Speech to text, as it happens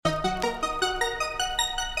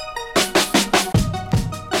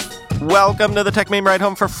Welcome to the Tech Meme Ride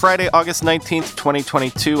Home for Friday, August 19th,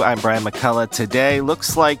 2022. I'm Brian McCullough. Today,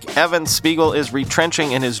 looks like Evan Spiegel is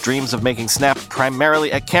retrenching in his dreams of making Snap primarily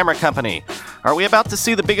a camera company. Are we about to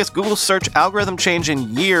see the biggest Google search algorithm change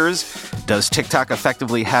in years? Does TikTok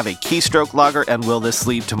effectively have a keystroke logger, and will this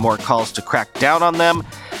lead to more calls to crack down on them?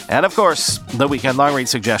 And of course, the weekend long read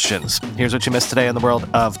suggestions. Here's what you missed today in the world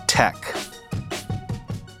of tech.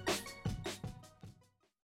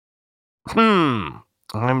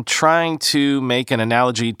 I'm trying to make an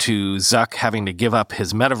analogy to Zuck having to give up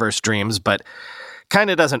his metaverse dreams, but kind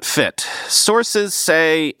of doesn't fit. Sources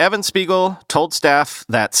say Evan Spiegel told staff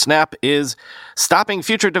that Snap is stopping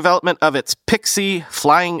future development of its Pixie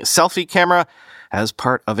flying selfie camera as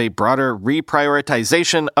part of a broader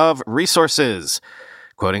reprioritization of resources.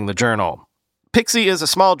 Quoting the Journal, Pixie is a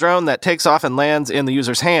small drone that takes off and lands in the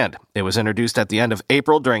user's hand. It was introduced at the end of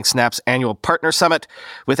April during Snap's annual partner summit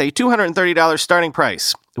with a $230 starting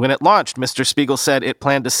price. When it launched, Mr. Spiegel said it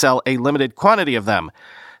planned to sell a limited quantity of them.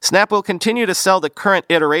 Snap will continue to sell the current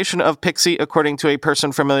iteration of Pixie, according to a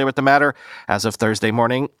person familiar with the matter. As of Thursday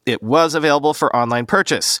morning, it was available for online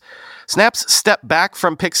purchase. Snap's step back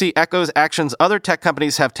from Pixie echoes actions other tech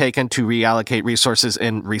companies have taken to reallocate resources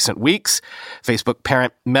in recent weeks. Facebook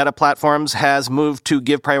parent Meta Platforms has moved to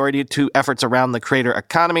give priority to efforts around the creator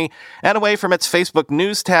economy and away from its Facebook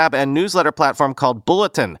News tab and newsletter platform called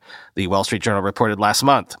Bulletin, the Wall Street Journal reported last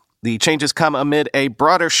month. The changes come amid a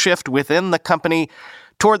broader shift within the company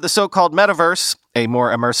toward the so-called metaverse, a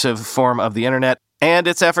more immersive form of the internet, and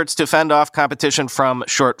its efforts to fend off competition from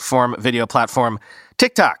short-form video platform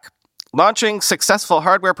TikTok. Launching successful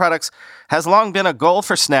hardware products has long been a goal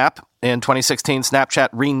for Snap. In 2016, Snapchat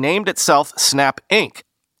renamed itself Snap Inc.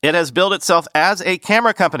 It has billed itself as a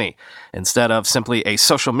camera company instead of simply a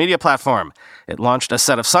social media platform. It launched a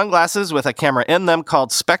set of sunglasses with a camera in them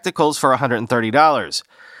called Spectacles for $130.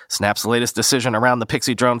 Snap's latest decision around the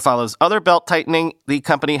Pixie drone follows other belt-tightening the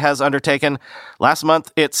company has undertaken. Last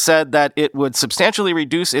month, it said that it would substantially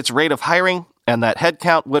reduce its rate of hiring and that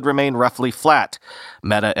headcount would remain roughly flat.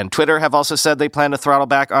 Meta and Twitter have also said they plan to throttle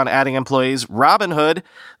back on adding employees. Robinhood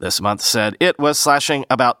this month said it was slashing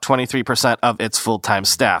about 23% of its full-time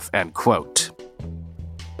staff, end quote.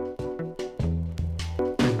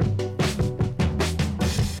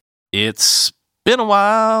 It's been a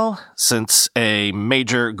while since a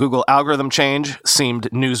major Google algorithm change seemed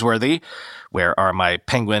newsworthy. Where are my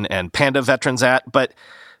penguin and panda veterans at? But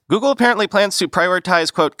Google apparently plans to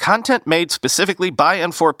prioritize, quote, content made specifically by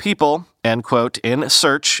and for people, end quote, in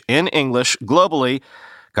search in English globally,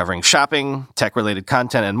 covering shopping, tech-related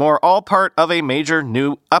content, and more, all part of a major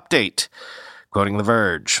new update. Quoting The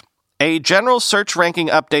Verge, a general search ranking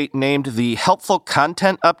update named the Helpful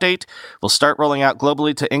Content Update will start rolling out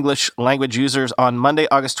globally to English language users on Monday,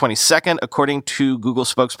 August 22nd, according to Google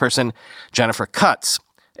spokesperson Jennifer Cutts.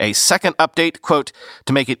 A second update, quote,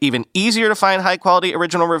 to make it even easier to find high-quality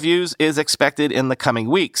original reviews is expected in the coming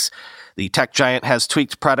weeks. The tech giant has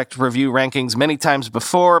tweaked product review rankings many times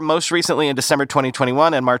before, most recently in December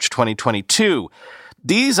 2021 and March 2022.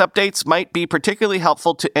 These updates might be particularly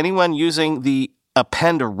helpful to anyone using the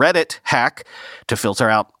Append Reddit hack to filter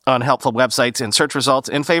out unhelpful websites in search results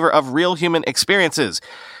in favor of real human experiences.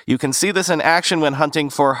 You can see this in action when hunting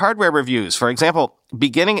for hardware reviews. For example,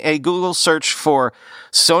 beginning a Google search for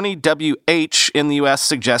Sony WH in the US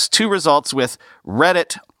suggests two results with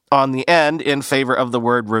Reddit on the end in favor of the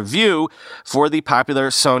word review for the popular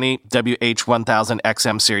Sony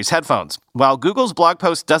WH-1000XM series headphones. While Google's blog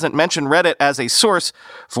post doesn't mention Reddit as a source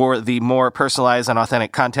for the more personalized and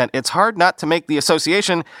authentic content, it's hard not to make the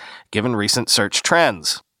association given recent search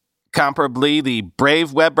trends. Comparably, the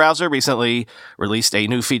Brave web browser recently released a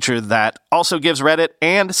new feature that also gives Reddit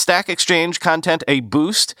and Stack Exchange content a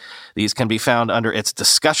boost. These can be found under its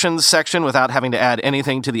discussions section without having to add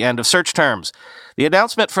anything to the end of search terms. The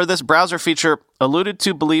announcement for this browser feature alluded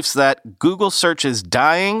to beliefs that Google search is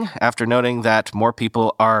dying after noting that more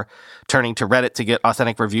people are turning to Reddit to get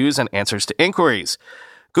authentic reviews and answers to inquiries.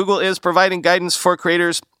 Google is providing guidance for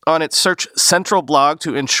creators on its Search Central blog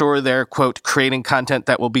to ensure they're, quote, creating content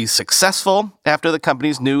that will be successful after the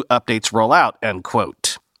company's new updates roll out, end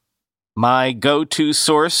quote. My go-to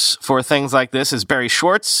source for things like this is Barry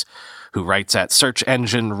Schwartz, who writes at Search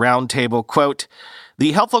Engine Roundtable, quote,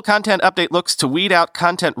 the Helpful Content Update looks to weed out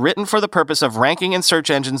content written for the purpose of ranking in search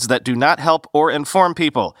engines that do not help or inform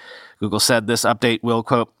people. Google said this update will,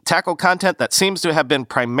 quote, tackle content that seems to have been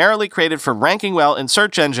primarily created for ranking well in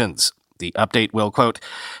search engines. The update will, quote,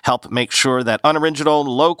 help make sure that unoriginal,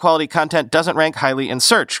 low-quality content doesn't rank highly in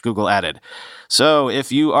search, Google added. So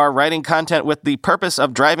if you are writing content with the purpose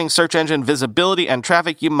of driving search engine visibility and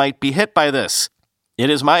traffic, you might be hit by this. It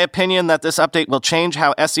is my opinion that this update will change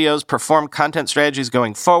how SEOs perform content strategies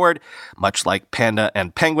going forward, much like Panda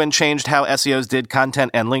and Penguin changed how SEOs did content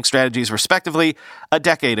and link strategies respectively a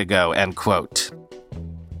decade ago, end quote.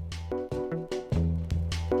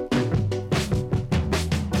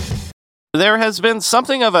 There has been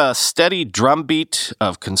something of a steady drumbeat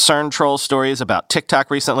of concern troll stories about TikTok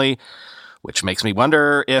recently, which makes me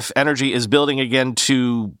wonder if energy is building again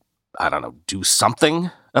to, do something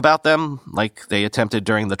about them like they attempted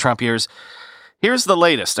during the Trump years. Here's the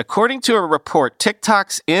latest. According to a report,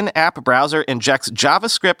 TikTok's in-app browser injects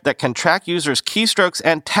JavaScript that can track users' keystrokes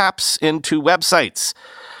and taps into websites.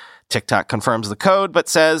 TikTok confirms the code, but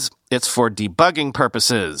says it's for debugging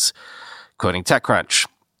purposes. Quoting TechCrunch,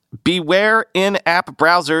 "Beware in-app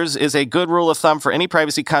browsers is a good rule of thumb for any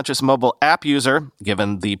privacy-conscious mobile app user,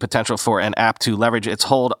 given the potential for an app to leverage its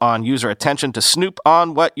hold on user attention to snoop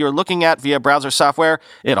on what you're looking at via browser software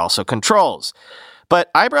it also controls."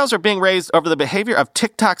 But eyebrows are being raised over the behavior of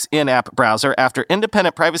TikTok's in-app browser after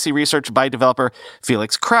independent privacy research by developer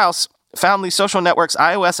Felix Krause found the social network's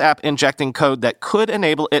iOS app injecting code that could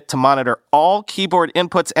enable it to monitor all keyboard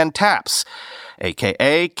inputs and taps,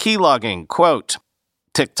 aka keylogging. Quote,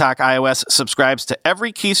 TikTok iOS subscribes to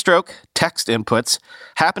every keystroke, text inputs,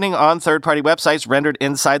 happening on third-party websites rendered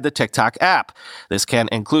inside the TikTok app. This can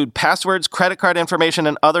include passwords, credit card information,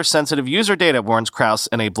 and other sensitive user data, warns Krause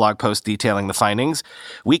in a blog post detailing the findings.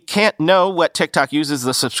 We can't know what TikTok uses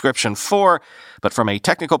the subscription for, but from a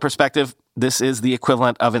technical perspective, this is the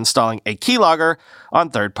equivalent of installing a keylogger on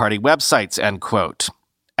third-party websites, end quote.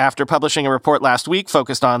 After publishing a report last week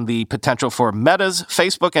focused on the potential for Meta's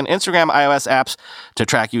Facebook and Instagram iOS apps to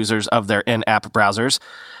track users of their in-app browsers,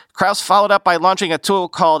 Krause followed up by launching a tool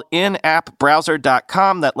called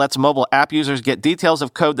inappbrowser.com that lets mobile app users get details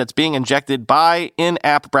of code that's being injected by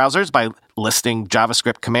in-app browsers by listing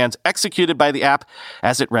JavaScript commands executed by the app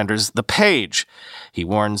as it renders the page. He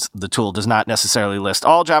warns the tool does not necessarily list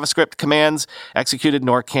all JavaScript commands executed,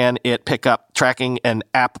 nor can it pick up tracking an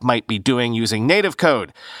app might be doing using native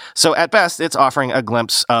code. So at best, it's offering a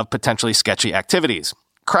glimpse of potentially sketchy activities.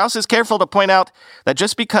 Krause is careful to point out that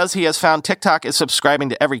just because he has found TikTok is subscribing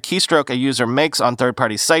to every keystroke a user makes on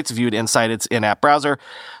third-party sites viewed inside its in-app browser,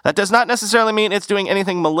 that does not necessarily mean it's doing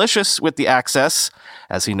anything malicious with the access.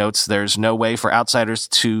 As he notes, there's no way for outsiders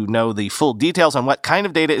to know the full details on what kind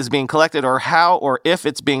of data is being collected or how or if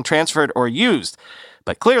it's being transferred or used.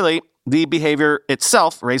 But clearly, the behavior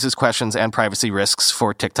itself raises questions and privacy risks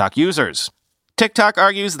for TikTok users. TikTok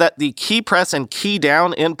argues that the key press and key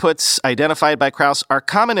down inputs identified by Krause are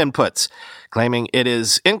common inputs, claiming it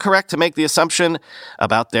is incorrect to make the assumption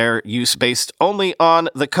about their use based only on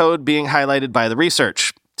the code being highlighted by the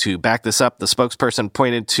research. To back this up, the spokesperson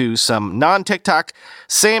pointed to some non-TikTok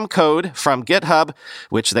same code from GitHub,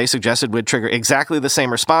 which they suggested would trigger exactly the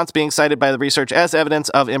same response being cited by the research as evidence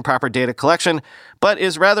of improper data collection, but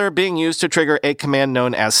is rather being used to trigger a command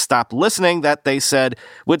known as stop listening that they said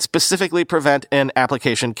would specifically prevent an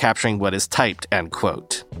application capturing what is typed, end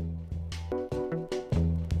quote.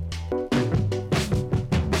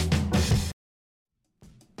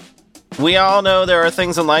 We all know there are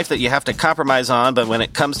things in life that you have to compromise on, but when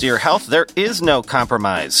it comes to your health, there is no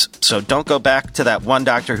compromise. So don't go back to that one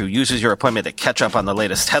doctor who uses your appointment to catch up on the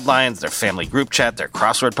latest headlines, their family group chat, their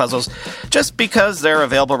crossword puzzles, just because they're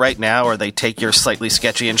available right now or they take your slightly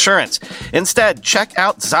sketchy insurance. Instead, check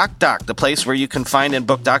out ZocDoc, the place where you can find and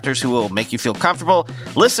book doctors who will make you feel comfortable,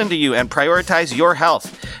 listen to you, and prioritize your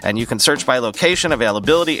health. And you can search by location,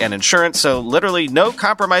 availability, and insurance, so literally no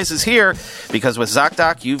compromises here, because with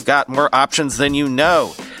ZocDoc, you've got more options than you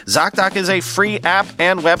know. ZocDoc is a free app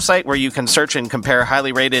and website where you can search and compare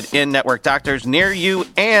highly rated in-network doctors near you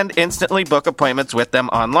and instantly book appointments with them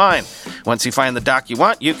online. Once you find the doc you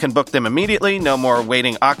want, you can book them immediately, no more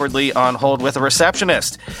waiting awkwardly on hold with a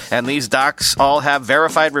receptionist. And these docs all have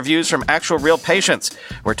verified reviews from actual real patients.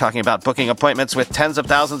 We're talking about booking appointments with tens of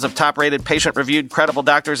thousands of top-rated, patient-reviewed, credible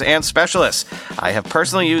doctors and specialists. I have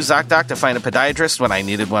personally used ZocDoc to find a podiatrist when I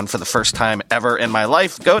needed one for the first time ever in my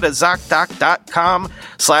life. Go to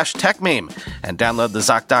ZocDoc.com/techmeme and download the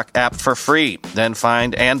ZocDoc app for free. Then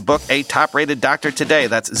find and book a top-rated doctor today.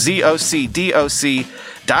 That's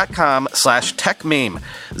ZocDoc.com/techmeme.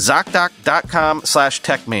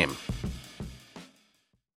 ZocDoc.com/techmeme.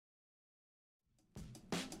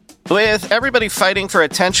 With everybody fighting for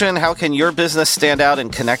attention, how can your business stand out and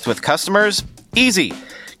connect with customers? Easy.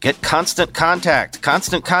 Get Constant Contact.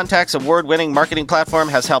 Constant Contact's award-winning marketing platform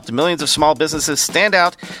has helped millions of small businesses stand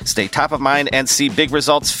out, stay top of mind, and see big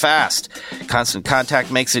results fast. Constant Contact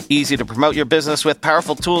makes it easy to promote your business with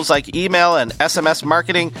powerful tools like email and SMS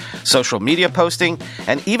marketing, social media posting,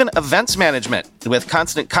 and even events management. With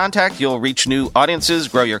Constant Contact, you'll reach new audiences,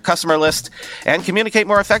 grow your customer list, and communicate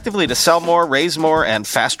more effectively to sell more, raise more, and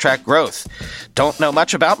fast-track growth. Don't know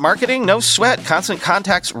much about marketing? No sweat. Constant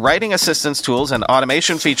Contact's writing assistance tools and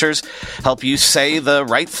automation features help you say the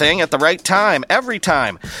right thing at the right time, every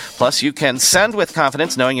time. Plus, you can send with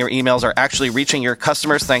confidence knowing your emails are actually reaching your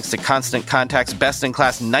customers thanks to Constant Contact's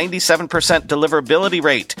best-in-class 97% deliverability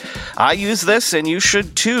rate. I use this, and you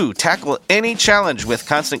should too. Tackle any challenge with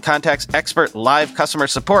Constant Contact's expert live customer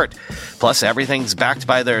support. Plus, everything's backed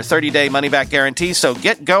by their 30-day money-back guarantee, so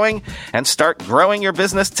get going and start growing your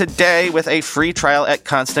business today with a free trial at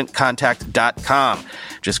ConstantContact.com.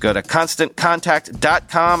 Just go to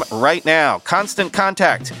ConstantContact.com right now. Constant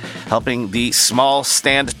Contact, helping the small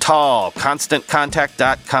stand tall.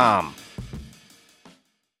 ConstantContact.com.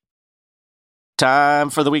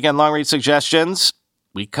 Time for the weekend long read suggestions.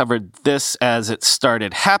 We covered this as it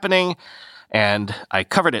started happening, and I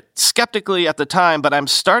covered it skeptically at the time, but I'm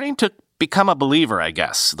starting to become a believer, I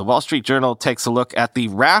guess. The Wall Street Journal takes a look at the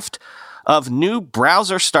raft of new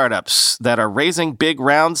browser startups that are raising big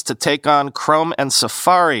rounds to take on Chrome and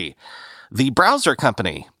Safari. The browser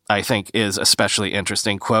company, I think, is especially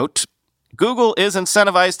interesting. Quote, Google is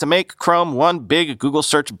incentivized to make Chrome one big Google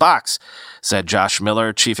search box, said Josh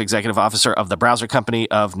Miller, chief executive officer of the browser company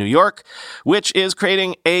of New York, which is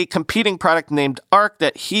creating a competing product named Arc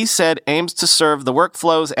that he said aims to serve the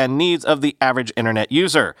workflows and needs of the average internet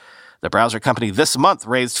user. The browser company this month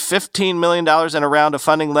raised $15 million in a round of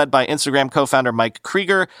funding led by Instagram co-founder Mike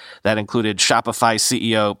Krieger. That included Shopify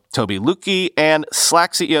CEO Toby Lutke and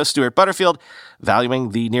Slack CEO Stuart Butterfield, valuing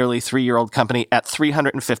the nearly 3-year-old company at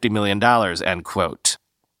 $350 million, end quote.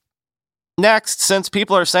 Next, since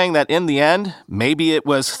people are saying that in the end, maybe it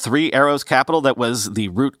was Three Arrows Capital that was the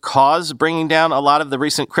root cause bringing down a lot of the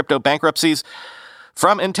recent crypto bankruptcies,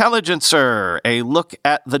 from Intelligencer, a look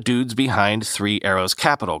at the dudes behind Three Arrows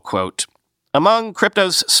Capital. Quote, among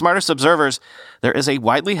crypto's smartest observers, there is a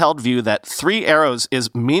widely held view that Three Arrows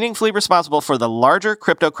is meaningfully responsible for the larger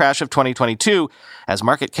crypto crash of 2022, as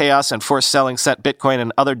market chaos and forced selling sent Bitcoin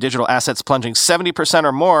and other digital assets plunging 70%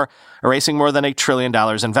 or more, erasing more than $1 trillion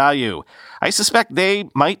in value. I suspect they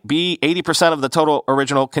might be 80% of the total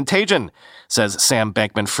original contagion, says Sam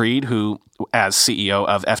Bankman-Fried, who, as CEO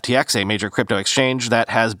of FTX, a major crypto exchange that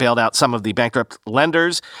has bailed out some of the bankrupt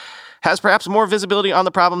lenders, has perhaps more visibility on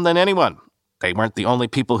the problem than anyone. They weren't the only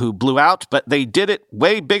people who blew out, but they did it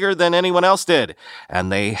way bigger than anyone else did,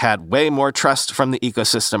 and they had way more trust from the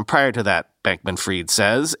ecosystem prior to that, Bankman-Fried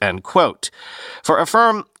says, end quote. For a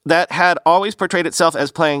firm that had always portrayed itself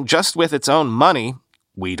as playing just with its own money,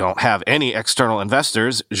 we don't have any external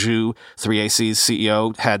investors, Zhu, 3AC's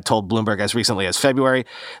CEO, had told Bloomberg as recently as February.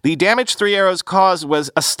 The damage Three Arrows caused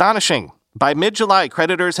was astonishing. By mid-July,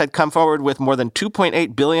 creditors had come forward with more than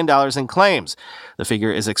 $2.8 billion in claims. The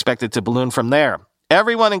figure is expected to balloon from there.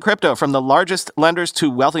 Everyone in crypto, from the largest lenders to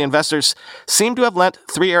wealthy investors, seemed to have lent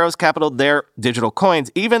Three Arrows Capital their digital coins,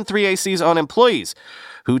 even 3AC's own employees,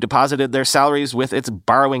 who deposited their salaries with its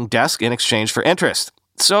borrowing desk in exchange for interest.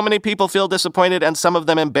 So many people feel disappointed and some of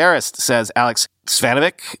them embarrassed, says Alex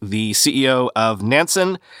Svanovic, the CEO of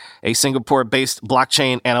Nansen, a Singapore-based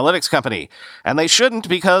blockchain analytics company. And they shouldn't,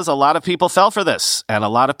 because a lot of people fell for this, and a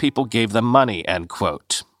lot of people gave them money, end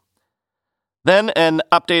quote. Then an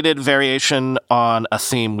updated variation on a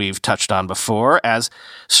theme we've touched on before. As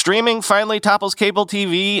streaming finally topples cable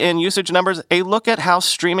TV in usage numbers, a look at how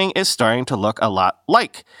streaming is starting to look a lot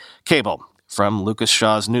like cable. From Lucas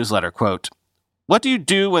Shaw's newsletter, quote, what do you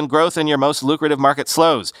do when growth in your most lucrative market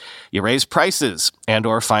slows? You raise prices and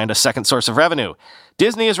or find a second source of revenue.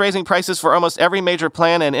 Disney is raising prices for almost every major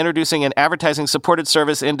plan and introducing an advertising-supported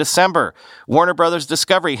service in December. Warner Brothers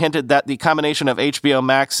Discovery hinted that the combination of HBO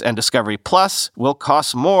Max and Discovery Plus will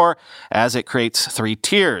cost more as it creates 3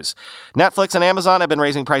 tiers. Netflix and Amazon have been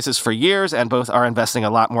raising prices for years, and both are investing a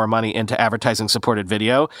lot more money into advertising-supported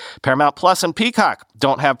video. Paramount Plus and Peacock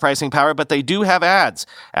don't have pricing power, but they do have ads.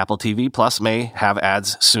 Apple TV Plus may have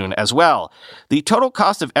ads soon as well. The total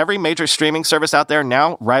cost of every major streaming service out there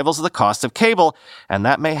now rivals the cost of cable, and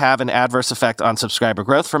that may have an adverse effect on subscriber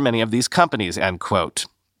growth for many of these companies, end quote.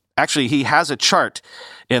 Actually, he has a chart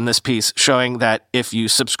in this piece showing that if you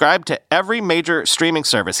subscribe to every major streaming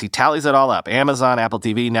service, he tallies it all up, Amazon, Apple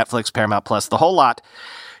TV, Netflix, Paramount Plus, the whole lot,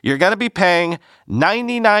 you're going to be paying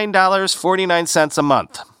 $99.49 a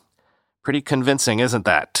month. Pretty convincing, isn't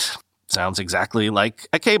that? Sounds exactly like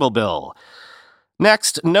a cable bill.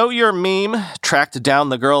 Next, Know Your Meme tracked down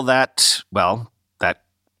the girl that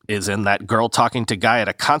is in that girl talking to guy at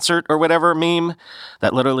a concert or whatever meme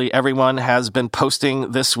that literally everyone has been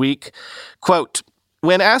posting this week. Quote,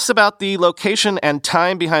 when asked about the location and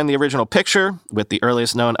time behind the original picture, with the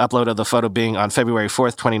earliest known upload of the photo being on February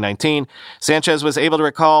 4th, 2019, Sanchez was able to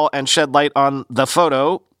recall and shed light on the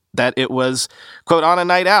photo that it was, quote, on a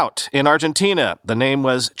night out in Argentina. The name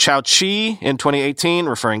was Chao Chi in 2018,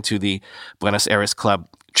 referring to the Buenos Aires club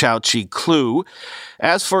Chao Chi Clue.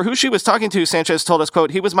 As for who she was talking to, Sanchez told us,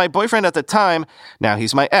 quote, he was my boyfriend at the time, now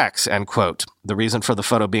he's my ex, end quote. The reason for the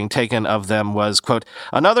photo being taken of them was, quote,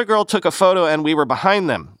 another girl took a photo and we were behind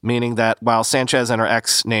them, meaning that while Sanchez and her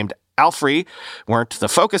ex named Alfrey weren't the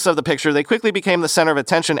focus of the picture, they quickly became the center of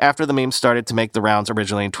attention after the meme started to make the rounds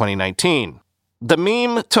originally in 2019. The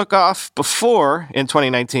meme took off before, in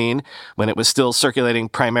 2019, when it was still circulating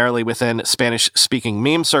primarily within Spanish-speaking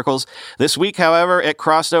meme circles. This week, however, it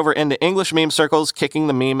crossed over into English meme circles, kicking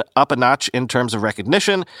the meme up a notch in terms of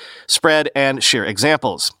recognition, spread, and sheer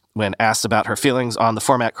examples. When asked about her feelings on the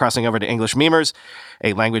format crossing over to English memers,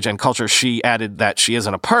 a language and culture she added that she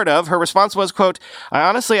isn't a part of, her response was, quote, I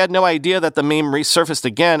honestly had no idea that the meme resurfaced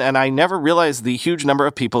again, and I never realized the huge number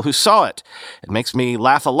of people who saw it. It makes me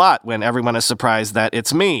laugh a lot when everyone is surprised that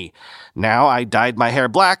it's me. Now I dyed my hair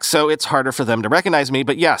black, so it's harder for them to recognize me,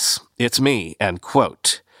 but yes, it's me, end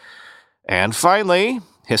quote. And finally,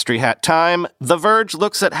 History Hat time. The Verge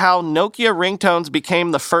looks at how Nokia ringtones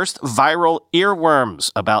became the first viral earworms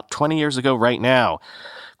about 20 years ago right now.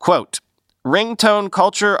 Quote, ringtone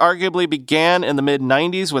culture arguably began in the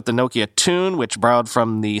mid-90s with the Nokia Tune, which borrowed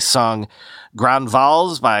from the song Gran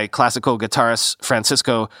Vals by classical guitarist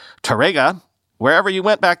Francisco Tárrega. Wherever you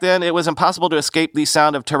went back then, it was impossible to escape the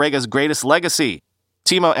sound of Tárrega's greatest legacy.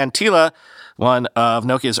 Timo Anttila, one of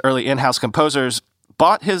Nokia's early in-house composers,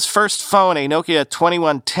 bought his first phone, a Nokia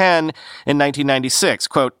 2110, in 1996.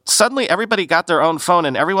 Quote, suddenly everybody got their own phone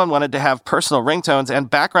and everyone wanted to have personal ringtones and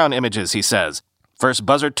background images, he says. First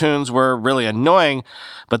buzzer tunes were really annoying,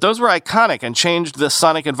 but those were iconic and changed the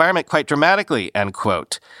sonic environment quite dramatically, end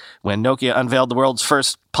quote. When Nokia unveiled the world's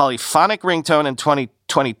first polyphonic ringtone in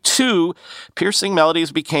 2022, piercing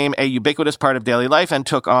melodies became a ubiquitous part of daily life and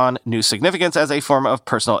took on new significance as a form of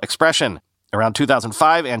personal expression. Around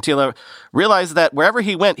 2005, Anttila realized that wherever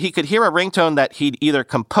he went, he could hear a ringtone that he'd either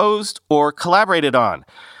composed or collaborated on.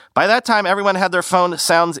 By that time, everyone had their phone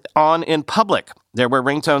sounds on in public. There were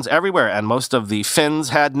ringtones everywhere, and most of the Finns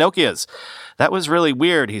had Nokias. That was really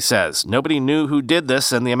weird, he says. Nobody knew who did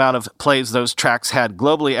this, and the amount of plays those tracks had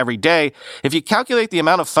globally every day. If you calculate the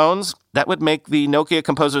amount of phones, that would make the Nokia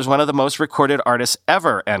composers one of the most recorded artists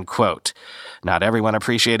ever, end quote. Not everyone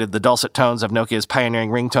appreciated the dulcet tones of Nokia's pioneering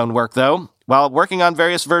ringtone work, though. While working on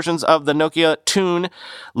various versions of the Nokia Tune,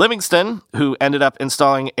 Livingston, who ended up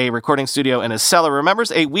installing a recording studio in his cellar,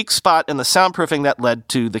 remembers a weak spot in the soundproofing that led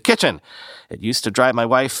to the kitchen. It used to drive my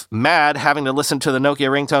wife mad having to listen to the Nokia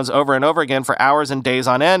ringtones over and over again for hours and days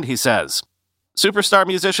on end, he says. Superstar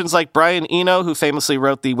musicians like Brian Eno, who famously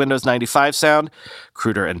wrote the Windows 95 sound,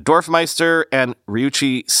 Kruder and Dorfmeister, and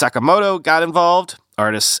Ryuichi Sakamoto got involved.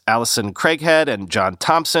 Artists Alison Craighead and John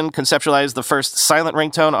Thompson conceptualized the first silent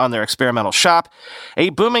ringtone on their experimental shop. A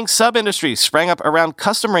booming sub-industry sprang up around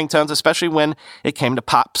custom ringtones, especially when it came to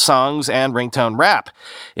pop songs and ringtone rap.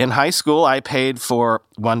 In high school, I paid for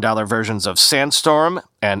 $1 versions of Sandstorm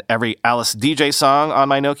and every Alice DJ song on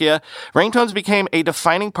my Nokia. Ringtones became a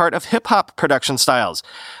defining part of hip-hop production styles.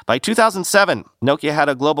 By 2007, Nokia had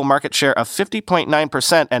a global market share of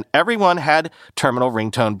 50.9%, and everyone had terminal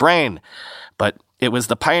ringtone brain. But it was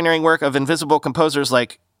the pioneering work of invisible composers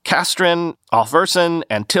like Castren, Alfverson,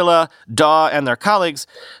 Anttila, Daw, and their colleagues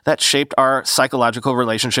that shaped our psychological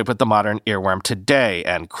relationship with the modern earworm today,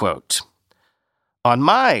 end quote. On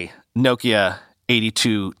my Nokia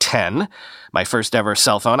 8210, my first ever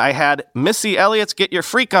cell phone, I had Missy Elliott's Get Your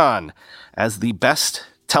Freak On as the best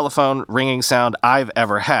telephone ringing sound I've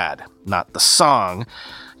ever had. Not the song.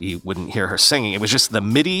 You wouldn't hear her singing. It was just the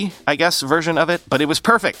MIDI, I guess, version of it, but it was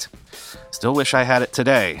perfect. Still wish I had it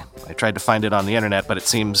today. I tried to find it on the internet, but it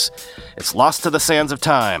seems it's lost to the sands of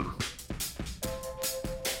time.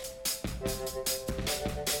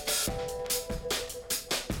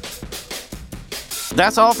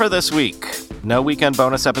 That's all for this week. No weekend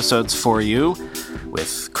bonus episodes for you.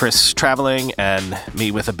 With Chris traveling and me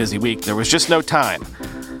with a busy week, there was just no time.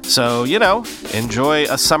 So, enjoy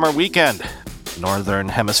a summer weekend. Northern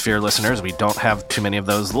Hemisphere listeners, we don't have too many of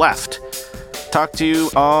those left. Talk to you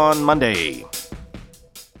on Monday.